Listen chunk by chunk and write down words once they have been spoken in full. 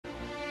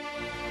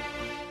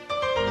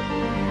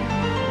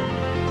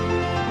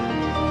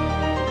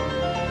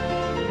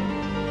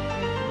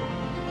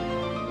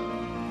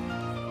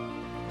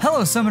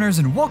Hello Summoners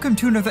and welcome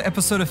to another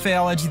episode of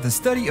FEHology, the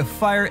study of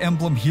Fire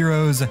Emblem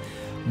Heroes.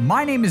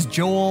 My name is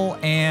Joel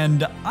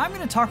and I'm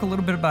going to talk a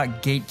little bit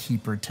about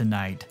Gatekeeper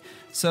tonight.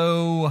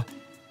 So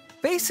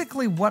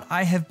basically what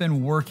I have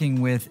been working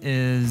with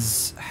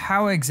is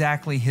how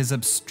exactly his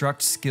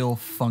Obstruct skill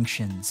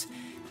functions.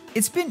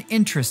 It's been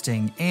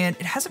interesting and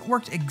it hasn't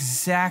worked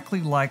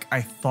exactly like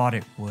I thought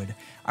it would.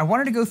 I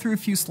wanted to go through a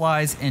few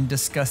slides and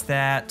discuss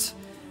that.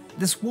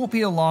 This won't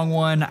be a long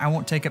one, I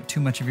won't take up too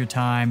much of your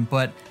time,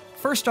 but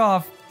first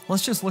off,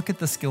 let's just look at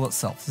the skill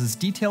itself. This is a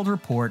detailed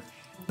report.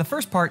 The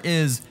first part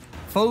is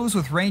foes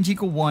with range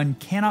equal 1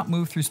 cannot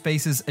move through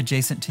spaces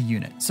adjacent to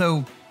unit.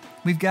 So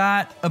we've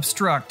got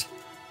Obstruct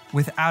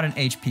without an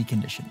HP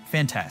condition.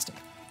 Fantastic.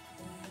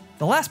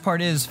 The last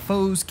part is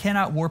foes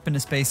cannot warp into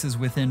spaces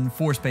within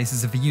 4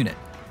 spaces of a unit.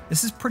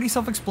 This is pretty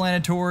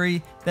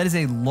self-explanatory. That is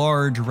a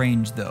large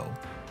range though.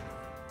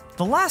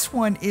 The last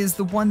one is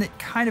the one that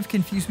kind of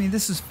confused me.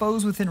 This is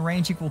foes within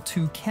range equal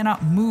 2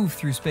 cannot move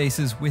through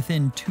spaces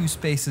within 2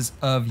 spaces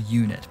of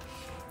unit.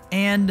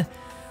 And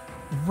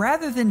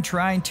rather than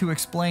trying to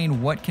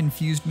explain what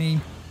confused me,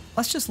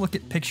 let's just look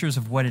at pictures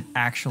of what it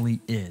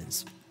actually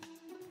is.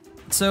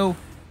 So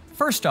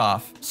first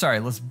off,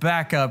 let's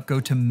back up,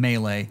 go to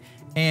melee,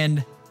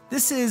 and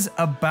this is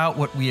about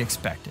what we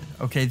expected.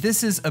 Okay,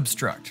 this is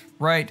Obstruct,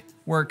 right?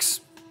 Works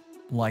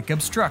like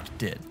Obstruct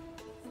did.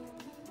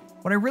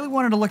 What I really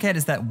wanted to look at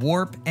is that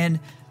warp, and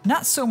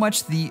not so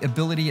much the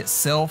ability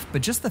itself,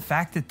 but just the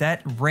fact that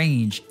that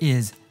range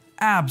is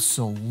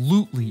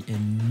absolutely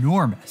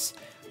enormous.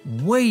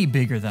 Way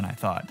bigger than I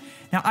thought.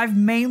 Now, I've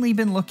mainly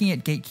been looking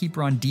at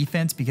Gatekeeper on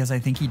defense because I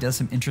think he does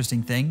some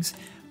interesting things,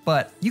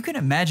 but you can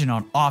imagine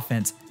on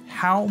offense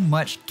how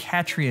much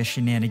Catria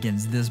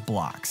shenanigans this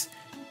blocks.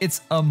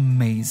 It's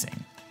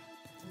amazing.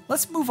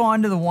 Let's move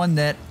on to the one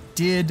that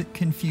did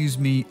confuse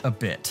me a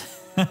bit.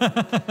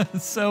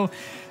 So,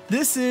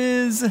 this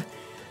is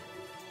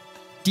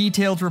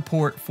detailed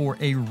report for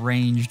a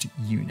ranged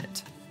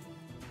unit.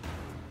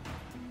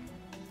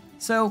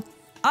 So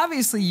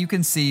obviously you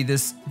can see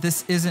this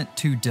isn't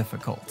too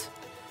difficult.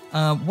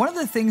 One of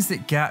the things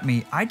that got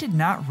me, I did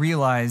not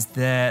realize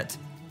that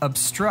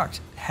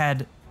Obstruct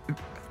had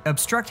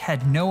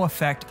no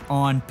effect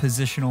on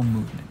positional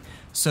movement.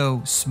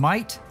 So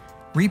smite,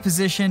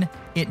 reposition,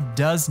 it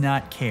does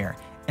not care.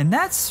 And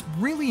that's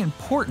really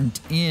important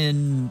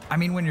when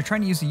you're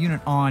trying to use a unit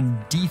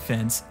on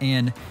defense,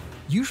 and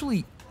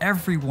usually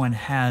everyone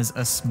has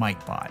a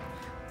smite bot.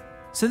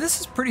 So this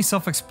is pretty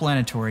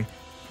self-explanatory.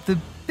 The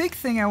big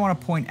thing I want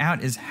to point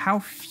out is how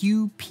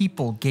few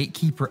people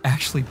Gatekeeper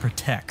actually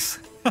protects.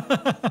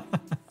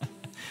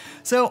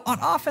 So on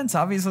offense,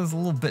 obviously it's a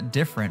little bit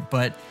different,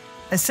 but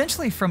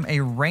essentially from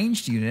a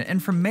ranged unit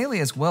and from melee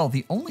as well,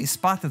 the only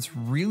spot that's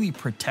really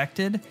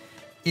protected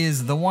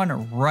is the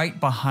one right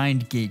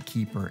behind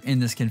Gatekeeper in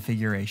this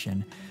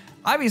configuration.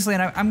 Obviously,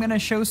 and I'm going to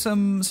show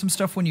some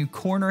stuff when you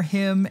corner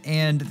him,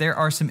 and there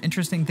are some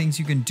interesting things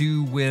you can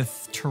do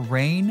with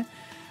terrain,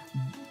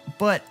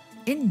 but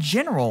in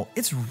general,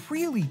 it's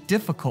really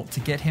difficult to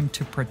get him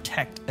to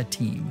protect a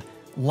team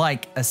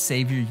like a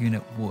savior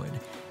unit would.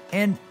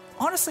 And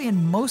honestly,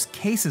 in most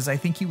cases, I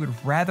think you would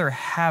rather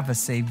have a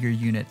savior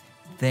unit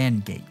than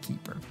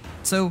Gatekeeper.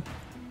 So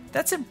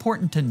that's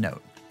important to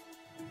note.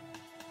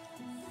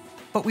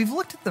 But we've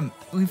looked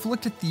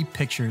at the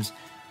pictures.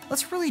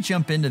 Let's really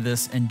jump into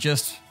this and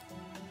just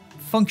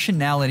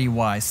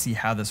functionality-wise see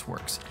how this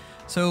works.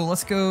 So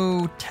let's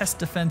go test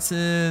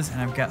defenses,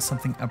 and I've got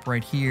something up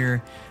right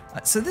here.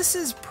 So this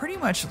is pretty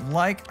much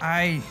like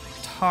I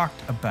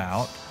talked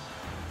about.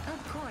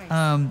 Of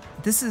course.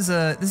 This is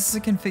a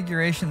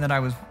configuration that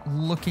I was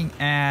looking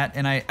at,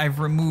 and I've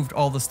removed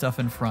all the stuff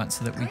in front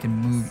so that we can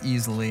move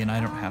easily and I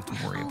don't have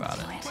to worry about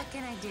it. What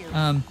can I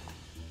do?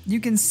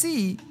 You can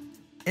see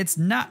it's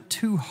not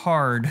too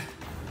hard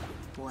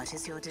What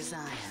is your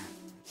desire?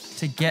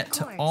 to get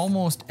to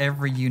almost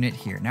every unit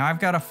here. Now I've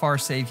got a far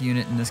save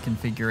unit in this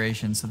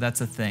configuration, so that's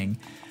a thing.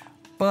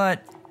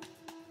 But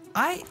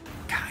I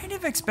kind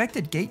of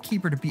expected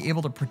Gatekeeper to be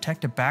able to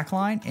protect a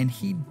backline, and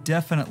he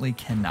definitely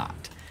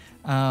cannot.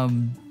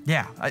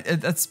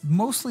 That's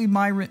mostly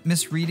my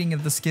misreading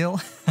of the skill,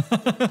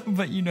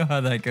 but you know how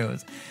that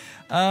goes.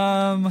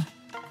 I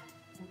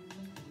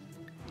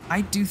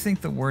do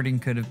think the wording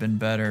could have been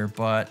better,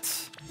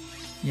 but,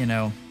 you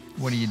know,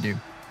 what do you do?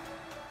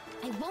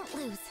 I won't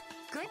lose.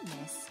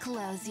 Goodness.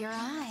 Close your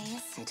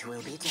eyes. It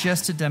will be done.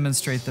 Just to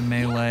demonstrate the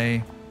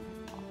melee,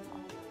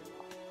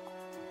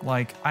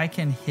 like, I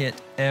can hit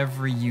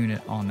every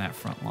unit on that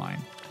front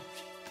line.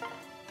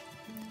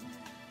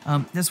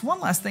 There's one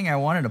last thing I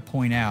wanted to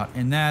point out,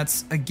 and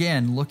that's,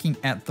 again, looking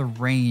at the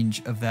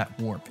range of that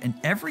warp. And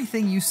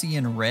everything you see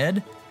in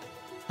red,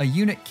 a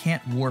unit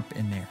can't warp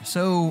in there.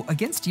 So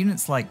against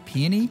units like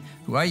Peony,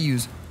 who I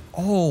use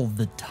all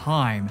the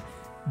time,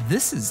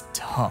 this is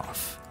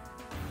tough.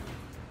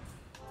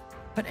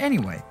 But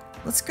anyway,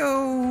 let's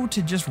go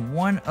to just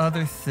one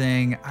other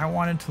thing. I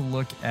wanted to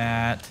look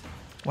at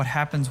what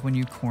happens when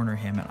you corner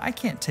him, and I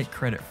can't take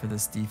credit for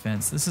this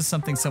defense. This is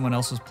something someone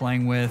else was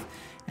playing with,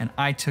 and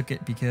I took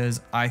it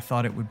because I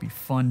thought it would be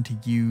fun to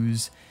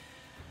use.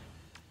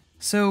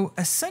 So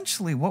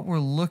essentially what we're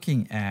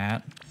looking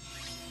at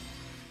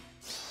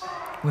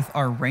with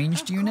our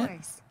ranged unit.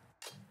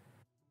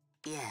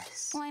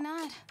 Yes. Why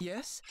not?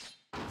 Yes.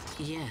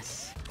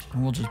 Yes.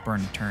 And we'll just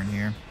burn a turn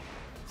here.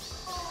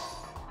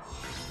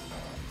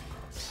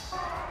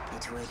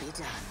 It will be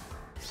done.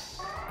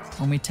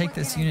 When we take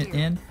this unit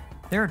in,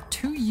 there are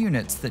 2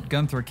 units that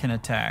Gunther can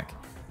attack.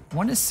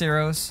 One is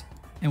Saros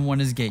and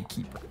one is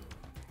Gatekeeper.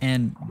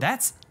 And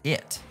that's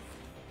it.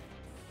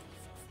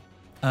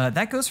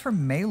 That goes for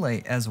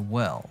melee as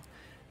well.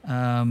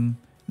 Now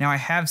I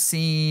have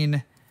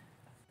seen,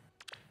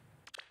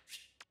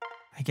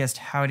 I guess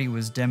Howdy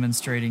was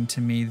demonstrating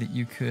to me that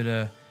you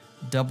could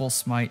double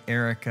smite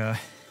Erica.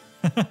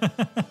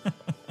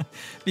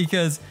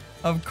 Because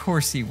of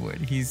course he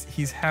would.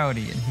 He's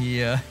Howdy and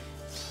he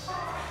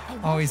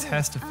always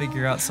has to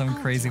figure out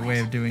some crazy way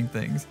of doing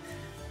things.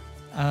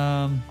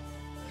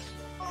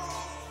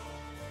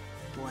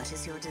 What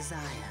is your desire?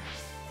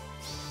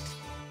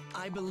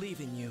 I believe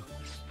in you.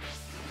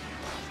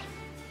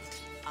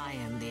 I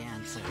am the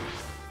answer.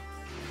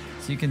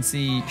 So you can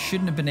see,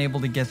 shouldn't have been able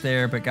to get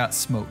there, but got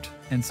smoked.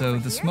 And so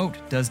the smote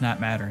does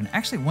not matter. And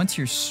actually, once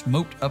you're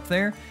smoked up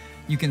there,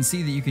 you can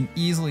see that you can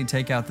easily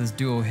take out this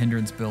duo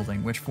hindrance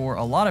building, which for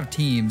a lot of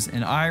teams,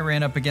 and I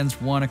ran up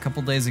against one a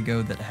couple days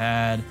ago that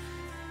had,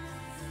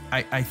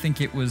 I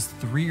think it was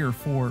 3 or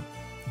 4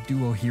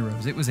 duo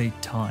heroes. It was a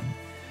ton.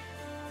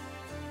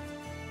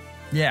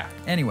 Yeah,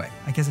 anyway,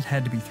 I guess it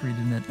had to be 3,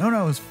 didn't it? No,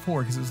 it was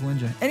 4 because it was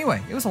Linja.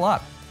 Anyway, it was a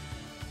lot.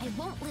 I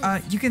won't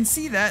lose. You can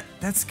see that.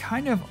 That's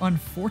kind of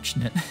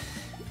unfortunate.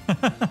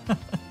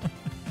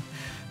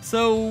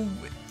 So,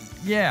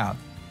 yeah.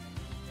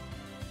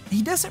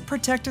 He doesn't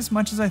protect as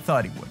much as I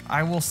thought he would.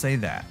 I will say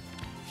that.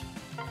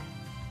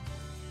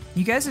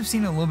 You guys have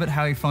seen a little bit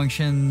how he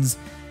functions.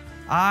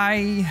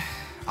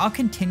 I'll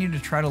continue to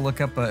try to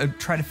look up,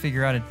 try to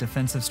figure out a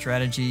defensive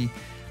strategy,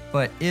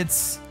 but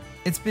it's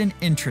been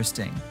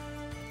interesting.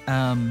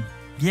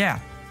 Yeah.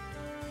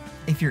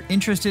 If you're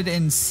interested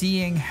in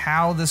seeing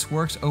how this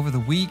works over the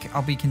week,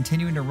 I'll be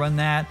continuing to run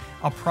that.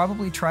 I'll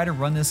probably try to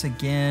run this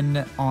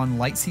again on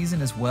light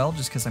season as well,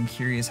 just because I'm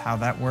curious how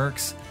that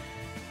works.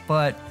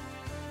 But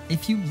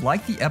if you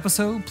like the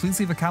episode, please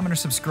leave a comment or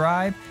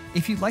subscribe.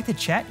 If you'd like to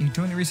chat, you can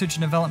join the research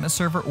and development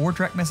server or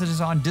direct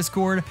messages on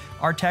Discord.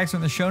 Our tags are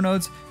in the show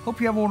notes. Hope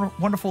you have a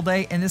wonderful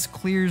day, and this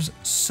clears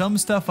some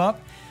stuff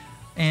up.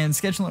 And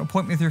schedule an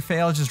appointment with your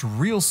FEHologist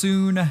real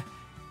soon.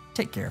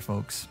 Take care,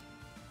 folks.